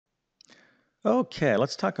Okay,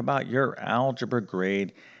 let's talk about your algebra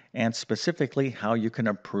grade and specifically how you can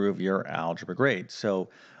improve your algebra grade.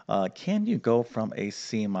 Can you go from a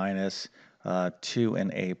C minus to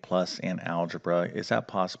an A plus in algebra? Is that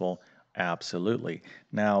possible? Absolutely.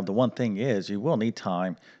 Now, the one thing is you will need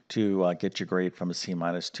time to get your grade from a C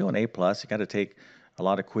minus to an A plus. You got to take a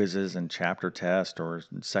lot of quizzes and chapter test or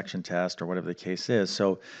section test or whatever the case is.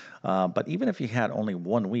 But even if you had only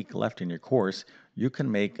 1 week left in your course, you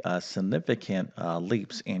can make significant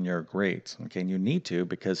leaps in your grades. Okay, and you need to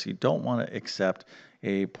because you don't want to accept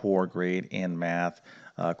a poor grade in math.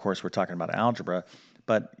 Of course, we're talking about algebra,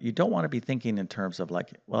 but you don't want to be thinking in terms of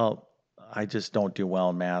like, well, I just don't do well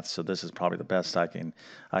in math, so this is probably the best I can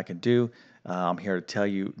do. I'm here to tell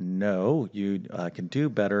you, no, you can do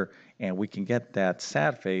better, and we can get that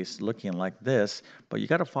sad face looking like this. But you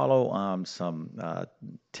got to follow some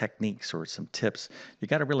techniques or some tips. You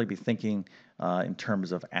got to really be thinking in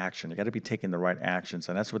terms of action. You got to be taking the right actions,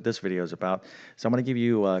 and that's what this video is about. So I'm going to give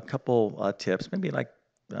you a couple tips, maybe like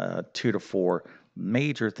 2 to 4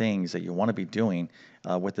 major things that you want to be doing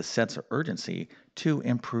with a sense of urgency to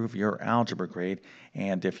improve your algebra grade.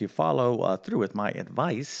 And if you follow through with my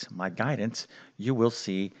advice, my guidance, you will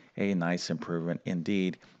see a nice improvement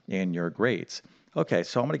indeed in your grades. Okay,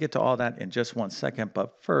 so I'm going to get to all that in just 1 second,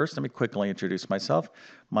 but first, let me quickly introduce myself.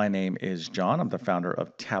 My name is John. I'm the founder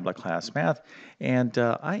of TabletClass Math, and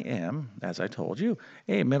I am, as I told you,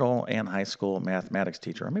 a middle and high school mathematics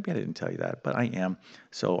teacher. Or maybe I didn't tell you that, but I am.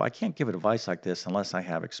 So I can't give advice like this unless I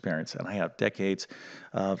have experience, and I have decades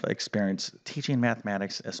of experience teaching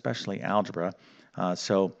mathematics, especially algebra.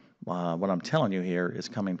 What I'm telling you here is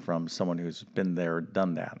coming from someone who's been there,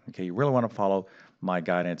 done that. Okay, you really want to follow my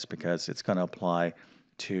guidance because it's going to apply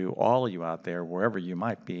to all of you out there, wherever you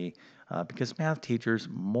might be, because math teachers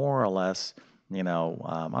more or less, I don't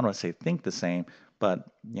want to say think the same, but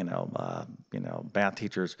math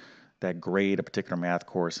teachers that grade a particular math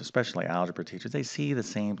course, especially algebra teachers, they see the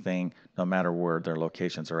same thing no matter where their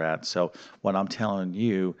locations are at. So what I'm telling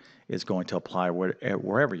you is going to apply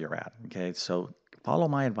wherever you're at. Okay, so follow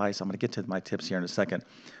my advice. I'm going to get to my tips here in a second,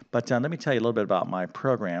 but let me tell you a little bit about my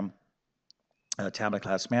program, Tablet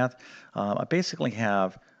Class Math. I basically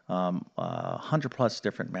have 100 plus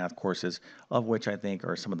different math courses, of which I think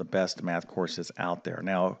are some of the best math courses out there.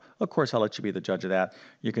 Now, of course, I'll let you be the judge of that.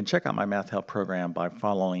 You can check out my math help program by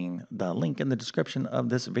following the link in the description of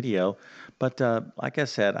this video. But like I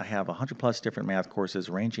said, I have 100 plus different math courses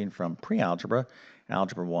ranging from pre-algebra,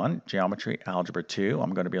 algebra 1, geometry, algebra 2.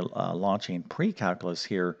 I'm going to be launching pre-calculus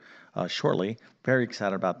here shortly. Very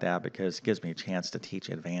excited about that because it gives me a chance to teach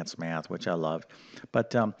advanced math, which I love.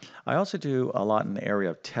 But I also do a lot in the area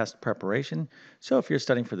of test preparation. So if you're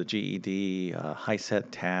studying for the GED, high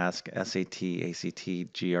set task, SAT,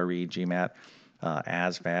 ACT, GRE, GMAT,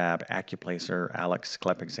 ASVAB, Accuplacer, Alex,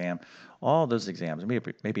 CLEP exam, all those exams,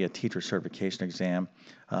 maybe a teacher certification exam,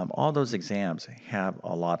 all those exams have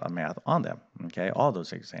a lot of math on them, okay, all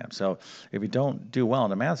those exams. So if you don't do well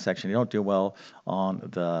in the math section, you don't do well on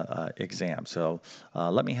the exam. So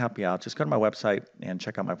let me help you out. Just go to my website and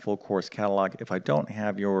check out my full course catalog. If I don't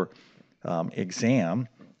have your exam,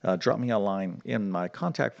 drop me a line in my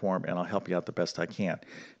contact form and I'll help you out the best I can.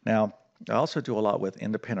 Now, I also do a lot with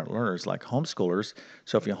independent learners like homeschoolers.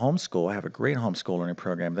 So if you homeschool, I have a great homeschool learning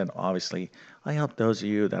program, then obviously I help those of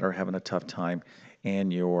you that are having a tough time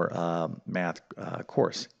in your math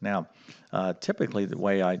course. Now, typically the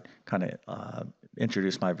way I kind of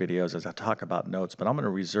introduce my videos is I talk about notes, but I'm going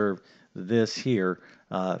to reserve this here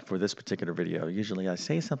for this particular video. Usually I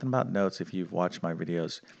say something about notes if you've watched my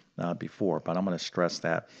videos before, but I'm going to stress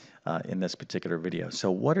that in this particular video.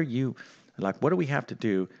 So what do we have to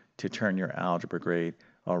do to turn your algebra grade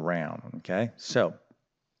around? Okay, so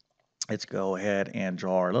let's go ahead and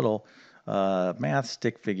draw our little math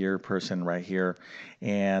stick figure person right here.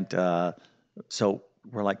 And so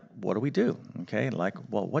we're like, what do we do? Okay, like,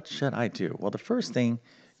 well, what should I do? Well, the first thing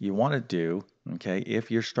you want to do, okay,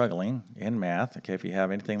 if you're struggling in math, okay, if you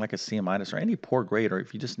have anything like a C minus or any poor grade, or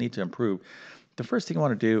if you just need to improve, the first thing you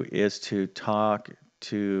want to do is to talk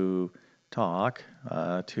to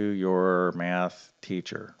your math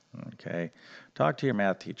teacher. Okay, talk to your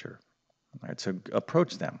math teacher. All right, so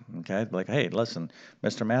approach them. Okay, like, hey, listen,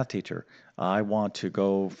 Mr. Math Teacher, I want to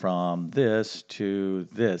go from this to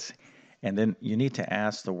this, and then you need to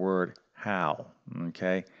ask the word how.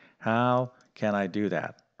 Okay, how can I do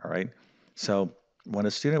that? All right, so when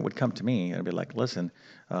a student would come to me and be like, listen,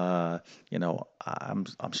 I'm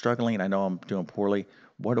struggling. I know I'm doing poorly.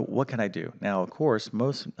 What can I do? Now, of course,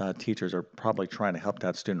 most teachers are probably trying to help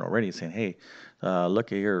that student already, saying, hey,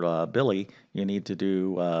 look at here, Billy, you need to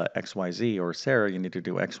do X, Y, Z, or Sarah, you need to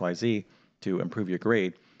do X, Y, Z. to improve your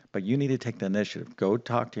grade, but you need to take the initiative. Go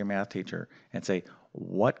talk to your math teacher and say,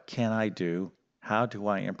 what can I do? How do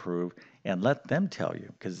I improve? And let them tell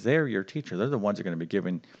you, because they're your teacher. They're the ones that are going to be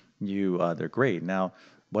giving you their grade. Now,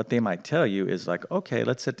 what they might tell you is like, okay,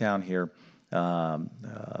 let's sit down here,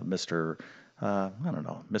 Mr. I don't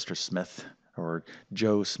know, Mr. Smith or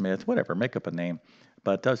Joe Smith, whatever, make up a name.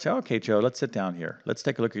 But they'll say, okay, Joe, let's sit down here. Let's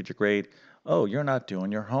take a look at your grade. Oh, you're not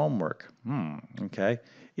doing your homework. Okay.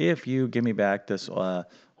 If you give me back this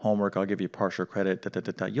homework, I'll give you partial credit. Da, da,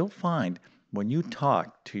 da, da. You'll find when you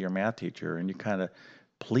talk to your math teacher and you kind of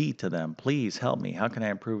plead to them, please help me. How can I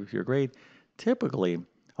improve your grade? Typically,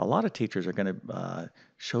 a lot of teachers are going to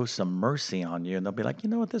show some mercy on you, and they'll be like, you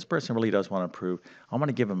know what, this person really does want to improve. I'm going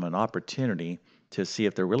to give them an opportunity to see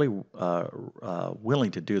if they're really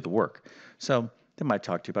willing to do the work. So they might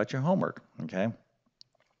talk to you about your homework, okay?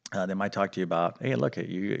 They might talk to you about, hey, look at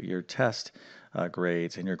you, your test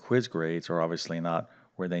grades and your quiz grades are obviously not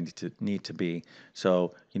where they need to be.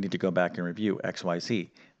 So you need to go back and review X, Y,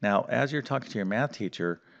 Z. Now, as you're talking to your math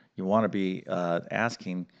teacher, you want to be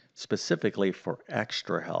asking specifically for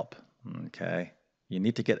extra help. Okay, you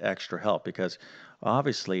need to get extra help because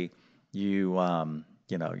obviously you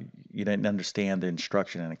know you didn't understand the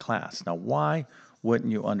instruction in a class. Now, why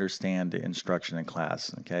wouldn't you understand the instruction in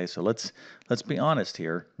class? Okay, so let's be honest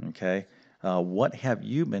here. Okay, what have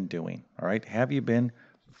you been doing? All right, have you been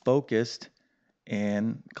focused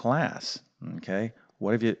in class? Okay,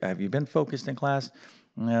 what have you been focused in class?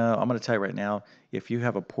 No, I'm going to tell you right now, if you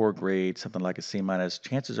have a poor grade, something like a C minus,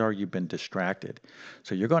 chances are you've been distracted.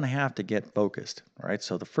 So you're going to have to get focused. All right.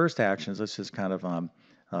 So the first actions, let's just kind of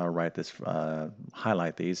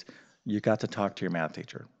highlight these. You got to talk to your math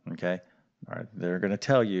teacher. Okay. All right. They're going to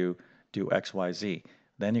tell you do X, Y, Z.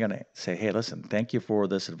 Then you're going to say, hey, listen, thank you for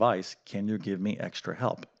this advice. Can you give me extra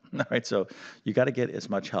help? All right. So you got to get as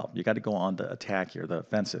much help. You got to go on the attack here, the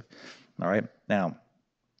offensive. All right. Now,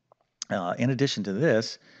 in addition to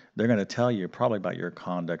this, they're going to tell you probably about your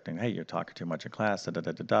conduct and, hey, you're talking too much in class, da da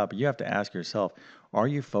da da da. But you have to ask yourself, are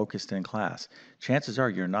you focused in class? Chances are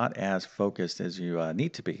you're not as focused as you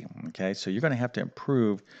need to be. Okay, so you're going to have to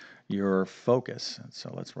improve your focus.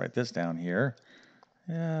 So let's write this down here.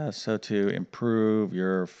 Yeah, so to improve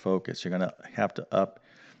your focus, you're going to have to up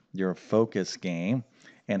your focus game.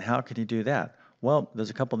 And how can you do that? Well, there's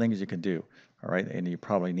a couple things you can do, all right, and you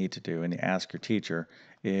probably need to do, and you ask your teacher,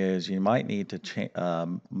 is you might need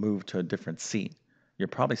to move to a different seat. You're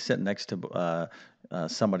probably sitting next to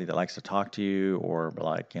somebody that likes to talk to you, or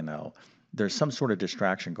like, there's some sort of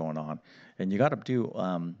distraction going on. And you got to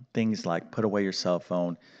do things like put away your cell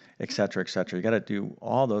phone, et cetera, et cetera. You got to do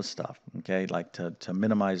all those stuff, okay, like to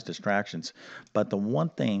minimize distractions. But the one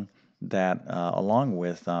thing that, along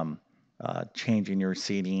with changing your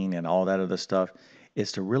seating and all that other stuff,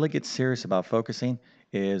 is to really get serious about focusing.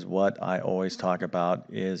 Is what I always talk about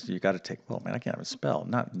is you got to take, well, man, I can't even spell,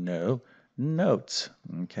 not no, notes.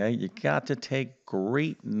 Okay, you got to take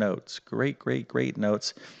great notes, great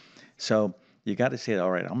notes. So you got to say,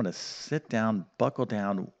 all right, I'm going to sit down, buckle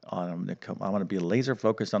down. I'm going to be laser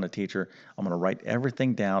focused on the teacher. I'm going to write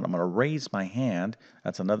everything down. I'm going to raise my hand.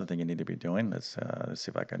 That's another thing you need to be doing. Let's see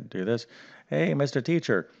if I can do this. Hey, Mr.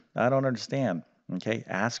 Teacher, I don't understand. Okay,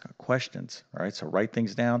 ask questions. All right, so write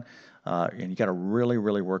things down, and you got to really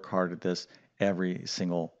work hard at this every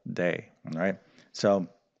single day. All right, so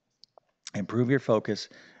improve your focus,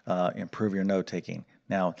 improve your note taking.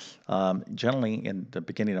 Now, generally in the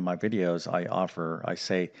beginning of my videos, I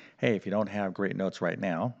say, hey, if you don't have great notes right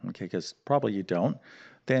now, okay, because probably you don't,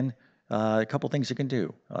 then a couple things you can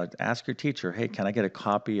do. Ask your teacher, hey, can I get a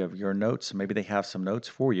copy of your notes? Maybe they have some notes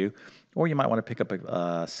for you, or you might want to pick up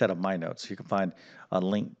a set of my notes. You can find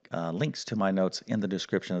links to my notes in the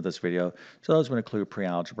description of this video. So those would include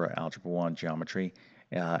pre-algebra, algebra 1, geometry,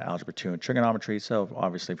 algebra 2, and trigonometry. So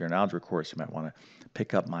obviously, if you're in an algebra course, you might want to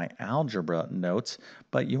pick up my algebra notes,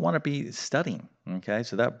 but you want to be studying. Okay,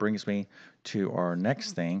 so that brings me to our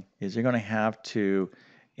next thing: is you're going to have to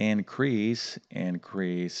increase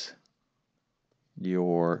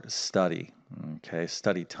your study. Okay,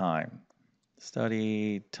 study time.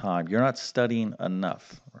 Study time. You're not studying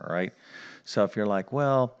enough. All right. So if you're like,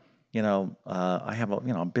 well, I have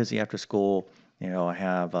I'm busy after school. I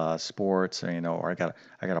have sports, or I got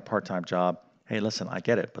a part-time job. Hey, listen, I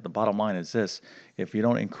get it, but the bottom line is this: if you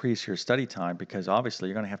don't increase your study time, because obviously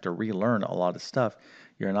you're going to have to relearn a lot of stuff,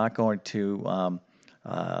 you're not going to,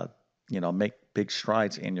 make big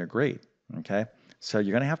strides in your grade. Okay, so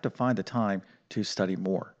you're going to have to find the time to study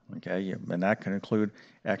more. Okay, and that can include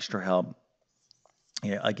extra help.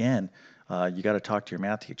 Yeah, again, you got to talk to your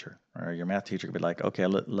math teacher, or your math teacher could be like, okay,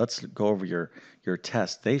 let's go over your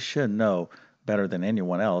test. They should know better than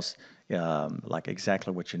anyone else, like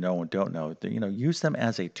exactly what you know and don't know. Use them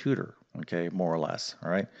as a tutor, okay, more or less. All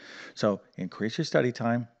right. So increase your study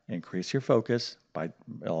time, increase your focus by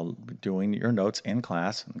doing your notes in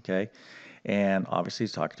class, okay, and obviously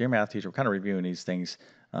talking to your math teacher. We're kind of reviewing these things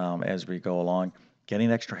as we go along,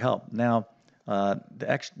 getting extra help. Now,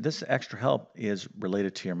 this extra help is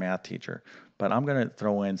related to your math teacher, but I'm going to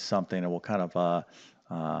throw in something and we'll kind of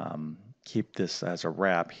keep this as a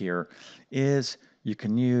wrap here, is you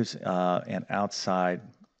can use get outside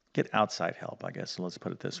help, I guess. So let's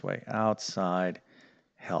put it this way, outside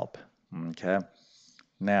help, okay?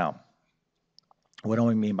 Now, what do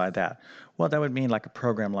we mean by that? Well, that would mean like a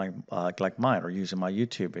program like mine, or using my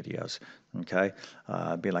YouTube videos. Okay,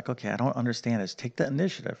 be like, okay, I don't understand this. Take the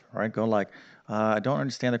initiative, right? Go like, I don't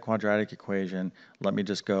understand the quadratic equation. Let me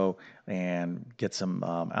just go and get some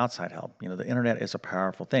outside help. The internet is a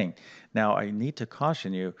powerful thing. Now, I need to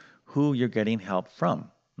caution you who you're getting help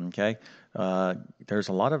from. Okay, there's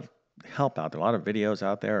a lot of help out there, a lot of videos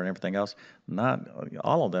out there and everything else. Not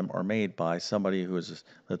all of them are made by somebody who is,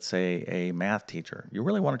 let's say, a math teacher. You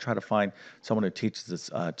really want to try to find someone who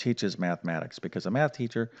teaches mathematics, because a math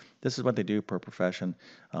teacher, this is what they do per profession,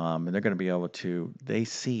 and they're going to be able to. They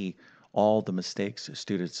see all the mistakes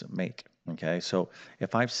students make. Okay, so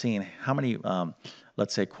if I've seen how many,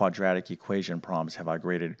 let's say, quadratic equation problems have I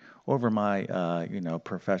graded over my,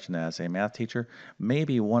 profession as a math teacher,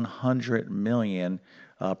 maybe 100 million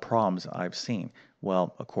problems I've seen.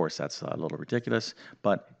 Well, of course, that's a little ridiculous,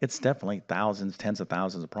 but it's definitely thousands, tens of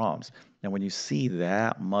thousands of problems. And when you see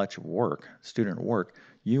that much work, student work,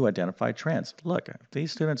 you identify trends. Look,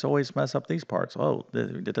 these students always mess up these parts. Oh,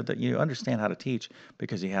 you understand how to teach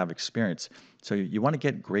because you have experience. So you want to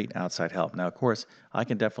get great outside help. Now, of course, I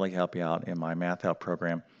can definitely help you out in my math help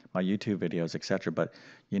program, my YouTube videos, etc. But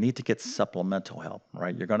you need to get supplemental help,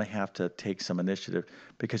 right? You're going to have to take some initiative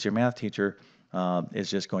because your math teacher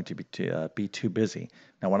is just going to be too busy.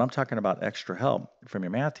 Now, when I'm talking about extra help from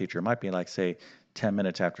your math teacher, it might be like, say, 10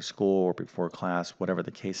 minutes after school or before class, whatever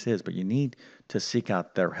the case is, but you need to seek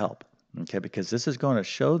out their help, okay? Because this is going to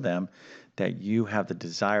show them that you have the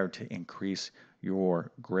desire to increase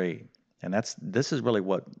your grade. And this is really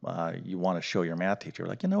what you want to show your math teacher.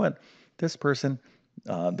 Like, you know what? This person,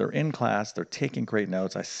 they're in class, they're taking great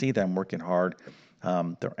notes. I see them working hard.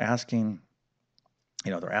 They're asking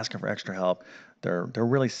they're asking for extra help. They're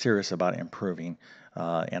really serious about improving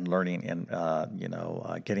and learning and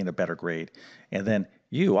getting a better grade. And then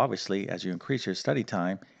you obviously, as you increase your study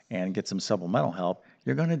time and get some supplemental help,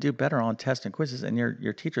 you're going to do better on tests and quizzes, and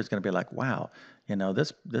your teacher is going to be like, wow,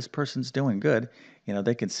 this person's doing good.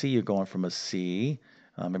 They can see you going from a C.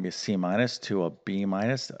 Maybe a C minus to a B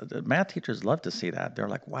minus. The math teachers love to see that. They're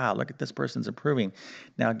like, wow, look at this person's improving.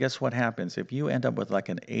 Now, guess what happens? If you end up with like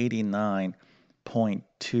an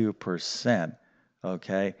 89.2%,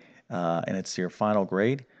 okay, and it's your final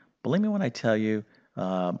grade, believe me when I tell you,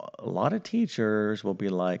 a lot of teachers will be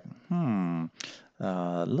like,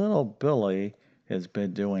 little Billy has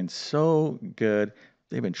been doing so good.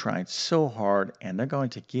 They've been trying so hard, and they're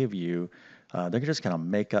going to give you, they're just going to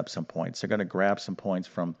make up some points. They're going to grab some points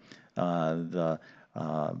from the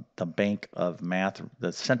bank of math,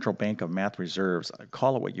 the central bank of math reserves.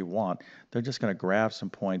 Call it what you want. They're just going to grab some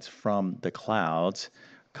points from the clouds,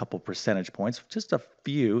 a couple percentage points, just a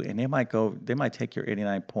few, and they might take your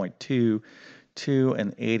 89.2 to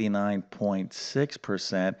an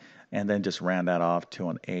 89.6%, and then just round that off to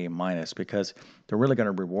an A minus, because they're really going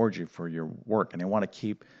to reward you for your work, and they want to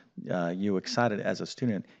keep you excited as a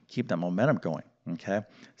student, keep that momentum going. Okay,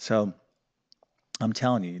 so I'm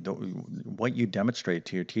telling you, what you demonstrate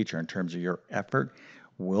to your teacher in terms of your effort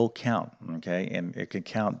will count, okay? And it can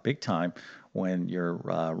count big time when you're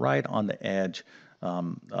right on the edge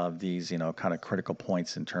of these, kind of critical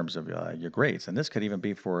points in terms of your grades. And this could even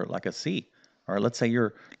be for like a C, or let's say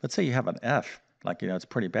you have an F, like it's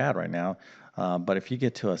pretty bad right now. But if you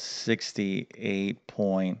get to a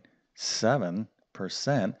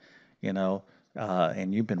 68.7%, you know,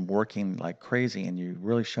 and you've been working like crazy and you've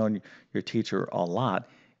really shown your teacher a lot,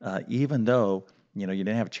 even though you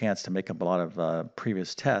didn't have a chance to make up a lot of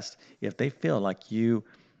previous tests, if they feel like you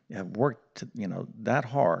have worked that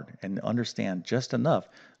hard and understand just enough,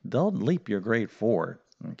 they'll leap your grade forward.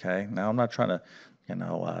 Okay, now I'm not trying to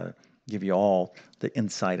give you all the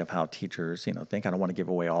insight of how teachers think. I don't want to give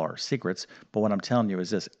away all our secrets, but what I'm telling you is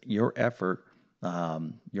this: your effort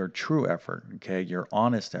your true effort, okay, your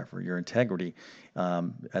honest effort, your integrity,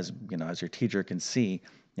 as you know, as your teacher can see,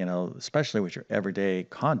 you know, especially with your everyday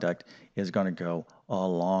conduct, is going to go a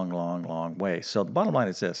long, long, long way. So the bottom line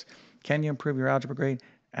is this: can you improve your algebra grade?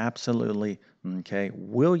 Absolutely. Okay.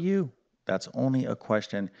 Will you? That's only a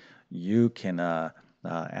question you can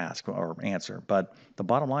ask or answer. But the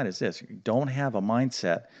bottom line is this: don't have a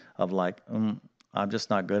mindset of like, I'm just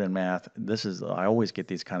not good in math. I always get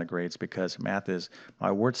these kind of grades because math is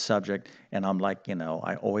my worst subject, and I'm like, you know,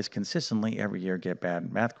 I always consistently every year get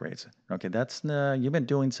bad math grades. Okay, you've been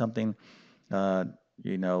doing something. Uh,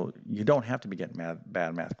 you know, you don't have to be getting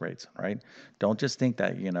bad math grades, right? Don't just think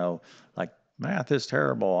that, you know, like math is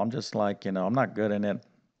terrible. I'm just like, you know, I'm not good in it.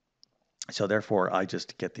 So therefore, I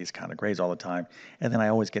just get these kind of grades all the time, and then I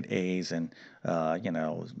always get A's in,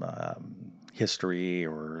 history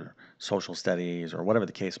or social studies or whatever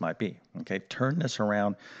the case might be. Okay, turn this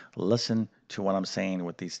around, listen to what I'm saying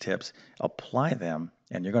with these tips, apply them,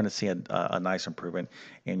 and you're going to see a nice improvement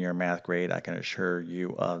in your math grade. I can assure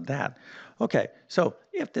you of that. Okay, so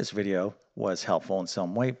if this video was helpful in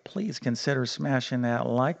some way, please consider smashing that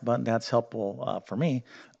like button. That's helpful for me.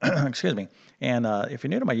 Excuse me. And if you're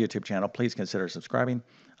new to my YouTube channel, please consider subscribing.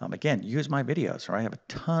 Again, use my videos. Right? I have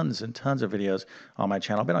tons and tons of videos on my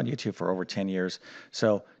channel. I've been on YouTube for over 10 years.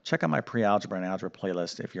 So check out my pre-algebra and algebra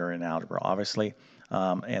playlist if you're in algebra, obviously.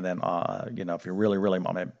 And then, you know, if you really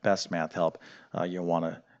want my best math help, you'll want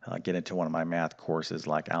to get into one of my math courses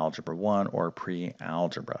like Algebra 1 or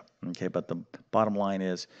Pre-Algebra. Okay, but the bottom line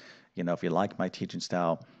is, you know, if you like my teaching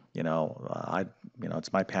style, you know,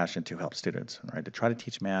 it's my passion to help students, right? To try to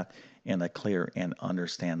teach math in a clear and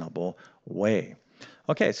understandable way.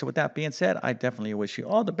 Okay, so with that being said, I definitely wish you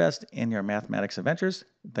all the best in your mathematics adventures.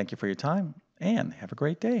 Thank you for your time and have a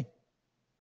great day.